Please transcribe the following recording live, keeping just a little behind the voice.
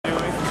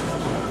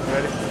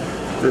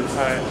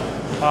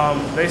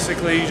Alright.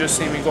 Basically, you just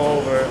see me go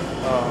over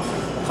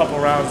a couple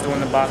rounds doing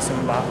the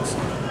boxing box.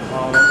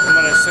 I'm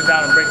going to sit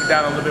down and break it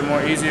down a little bit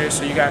more easier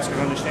so you guys can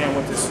understand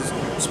what this is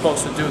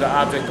supposed to do, the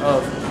object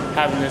of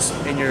having this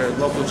in your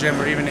local gym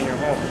or even in your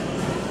home.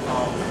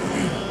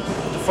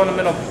 The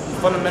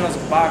fundamentals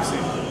of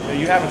boxing,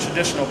 you have a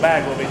traditional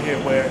bag over here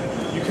where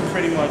you can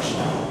pretty much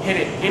hit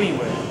it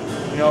anywhere,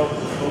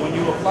 but when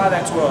you apply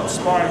that to a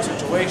sparring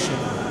situation,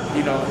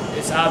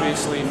 it's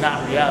obviously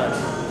not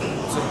reality.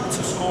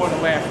 To score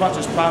and land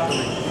punches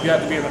properly, you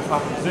have to be in the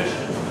proper position.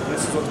 And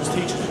this is what this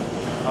teaches you.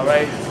 All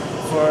right.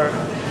 For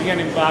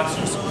beginning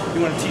boxers,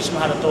 you want to teach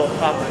them how to throw a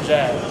proper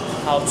jab,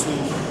 how to,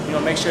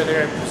 make sure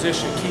they're in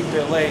position, keep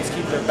their legs,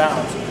 keep their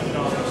balance,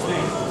 all these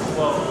things.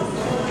 Well,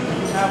 when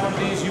you have one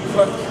of these, you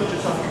put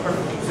yourself in a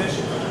perfect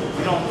position.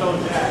 You don't throw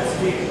jabs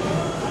here.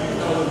 You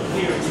throw it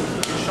here. You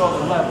keep your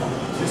shoulder level.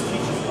 This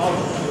teaches all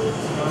of them.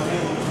 You know what I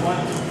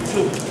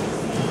mean? 1, 2.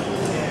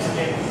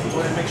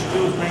 What it makes you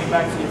do is bring it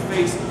back to your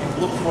face and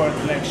look for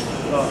the next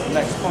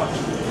punch.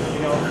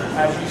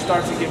 As you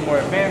start to get more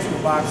advanced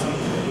with boxing,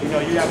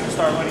 you have to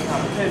start learning how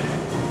to pivot.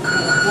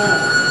 Boom,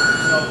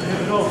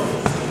 pivot over,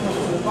 push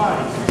to the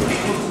body,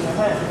 push to the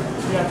head.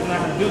 You have to learn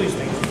how to do these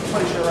things.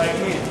 Place your right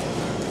hand.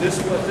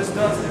 What this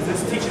does is this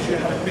teaches you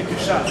how to pick your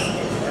shots.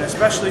 And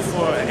especially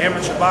for an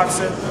amateur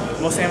boxer,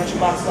 most amateur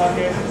boxers out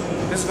here,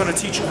 this is going to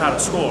teach you how to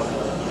score.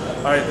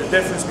 Alright, the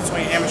difference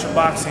between amateur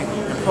boxing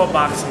and pro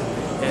boxing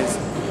is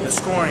the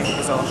scoring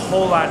is a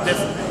whole lot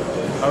different.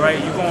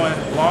 Alright, you're going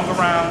longer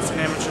rounds in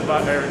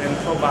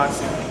pro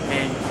boxing,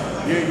 and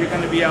you're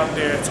going to be out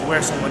there to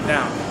wear someone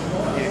down.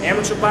 In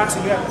amateur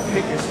boxing, you have to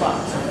pick your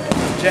spots.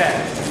 Jab,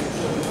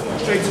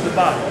 straight to the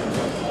body.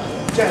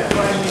 Jab,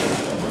 right here.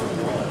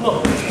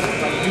 Look,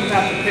 you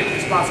have to pick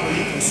your spots where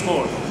you can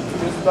score. What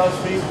this does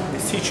for you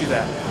is teach you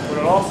that. What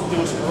it'll also do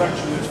is correct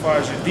you as far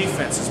as your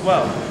defense as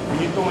well.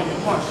 When you're throwing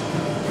your punch,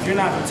 if you're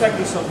not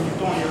protecting yourself when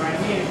you're throwing your right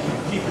hand,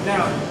 keep it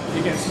down,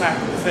 you're getting smacked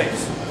in the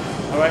face.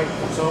 Alright?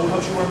 So it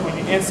helps you work on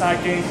your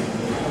inside game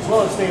as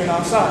well as staying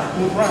outside.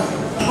 Move around.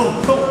 Boom,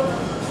 boom.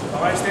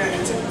 Alright, stay on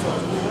your tippy toes.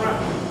 Move around.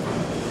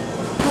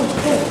 Boom,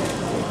 boom.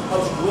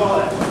 Helps you do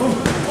all that. Boom,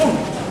 boom.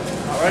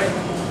 Alright?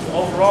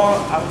 Overall,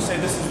 I would say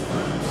this is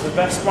the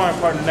best sparring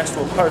partner next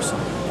to a person.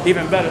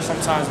 Even better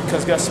sometimes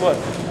because guess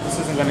what? This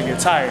isn't going to get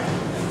tired.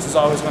 This is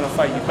always going to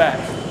fight you back.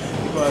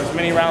 Because as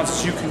many rounds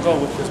as you can go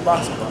with this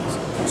boxing box.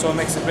 So it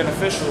makes it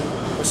beneficial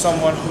for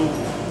someone who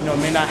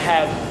may not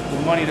have the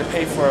money to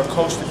pay for a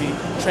coach to be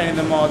training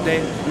them all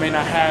day, may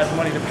not have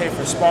money to pay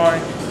for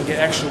sparring and get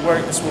extra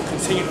work. This will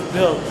continue to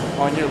build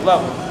on your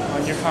level,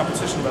 on your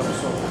competition level.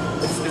 So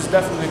it's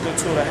definitely a good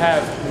tool to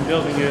have in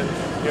building your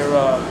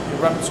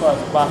repertoire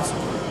of boxing.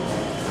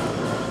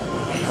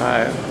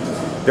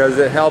 Does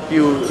it help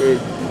you?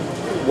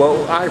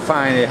 Well, I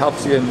find it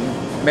helps you,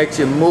 makes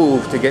you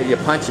move to get your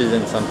punches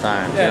in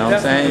sometimes. Yeah, you know what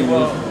I'm saying?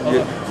 Well,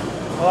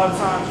 a lot of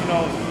times,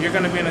 you're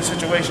going to be in a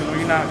situation where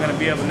you're not going to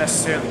be able to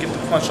necessarily get the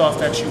punch off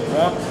that you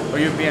want, or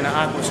you'll be in an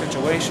awkward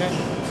situation.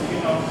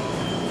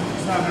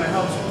 It's not going to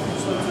help you.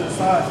 Slip to the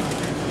side,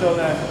 throw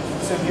that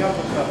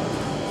semi-uppercut.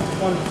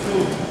 1,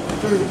 2,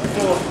 3,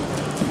 4,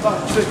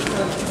 5, 6,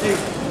 7, 8.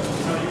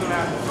 You're going to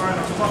have to burn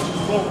those punches.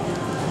 Boom.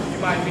 You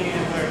might be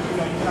in where, you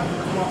have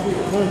to come off here.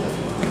 Boom,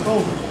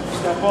 boom,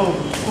 step over.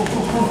 Boom,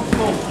 boom, boom,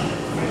 boom.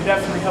 It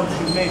definitely helps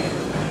you make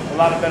a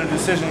lot of better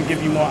decisions and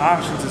give you more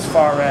options as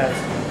far as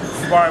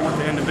sparring with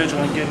the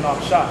individual and getting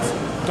off shots,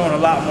 throwing a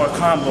lot more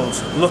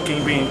combos,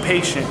 looking, being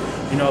patient,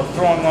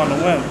 throwing on the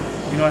whim.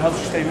 It helps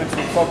you stay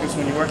mentally focused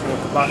when you're working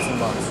with the boxing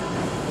box.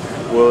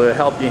 Will it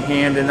help your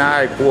hand and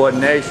eye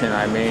coordination?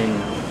 I mean,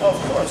 of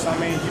course. I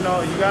mean, you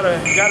gotta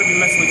be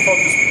mentally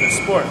focused with this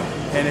sport.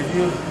 And if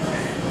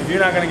you're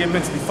not gonna get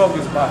mentally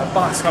focused by a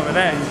box coming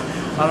at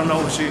you, I don't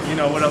know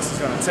what else it's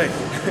gonna take.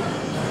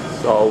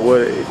 So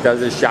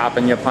does it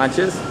sharpen your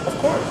punches? Of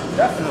course,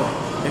 definitely.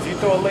 If you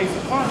throw a lazy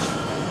punch,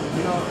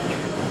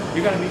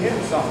 you're going to be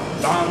hitting something.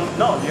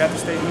 No, you have to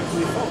stay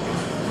mentally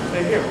focused.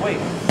 Stay here, wait,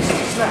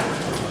 snap.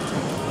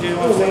 You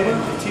know what I'm saying?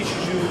 It teaches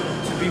you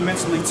to be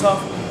mentally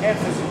tough and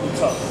physically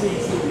tough.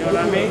 You know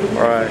what I mean?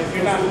 Right. If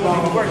you're not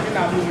moving to work, you're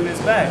not moving this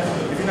bag.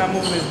 If you're not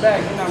moving this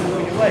bag, you're not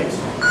moving your legs.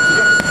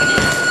 You're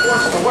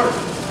forced to work.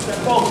 Step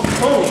forward,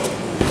 boom,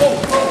 boom,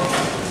 boom.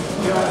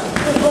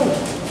 Boom.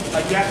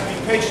 Like you have to be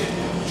patient,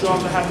 but you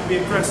also have to be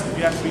aggressive.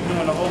 You have to be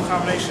doing the whole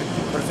combination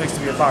what it takes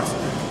to be a boxer.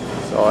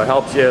 So it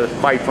helps you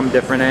fight from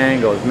different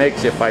angles,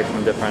 makes you fight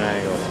from different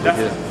angles.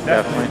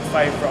 Definitely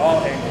fight for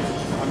all angles.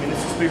 I mean,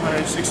 this is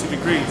 360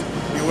 degrees.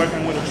 You're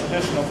working with a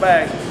traditional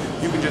bag,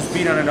 you can just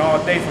beat on it all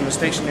day from a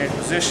stationary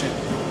position,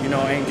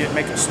 and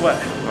make a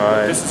sweat.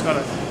 Right. This is going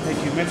to make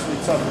you mentally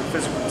tough and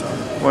physically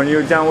tough. When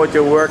you're done with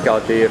your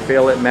workout, do you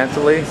feel it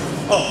mentally?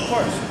 Oh, of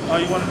course. All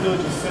you want to do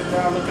is just sit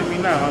down, look at me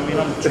now. I mean,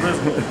 I'm a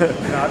drizzle.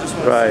 I just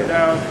want to sit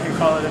down and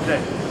call it a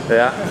day.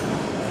 Yeah?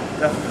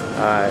 Definitely.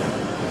 All right.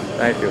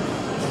 Thank you.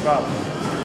 No problem.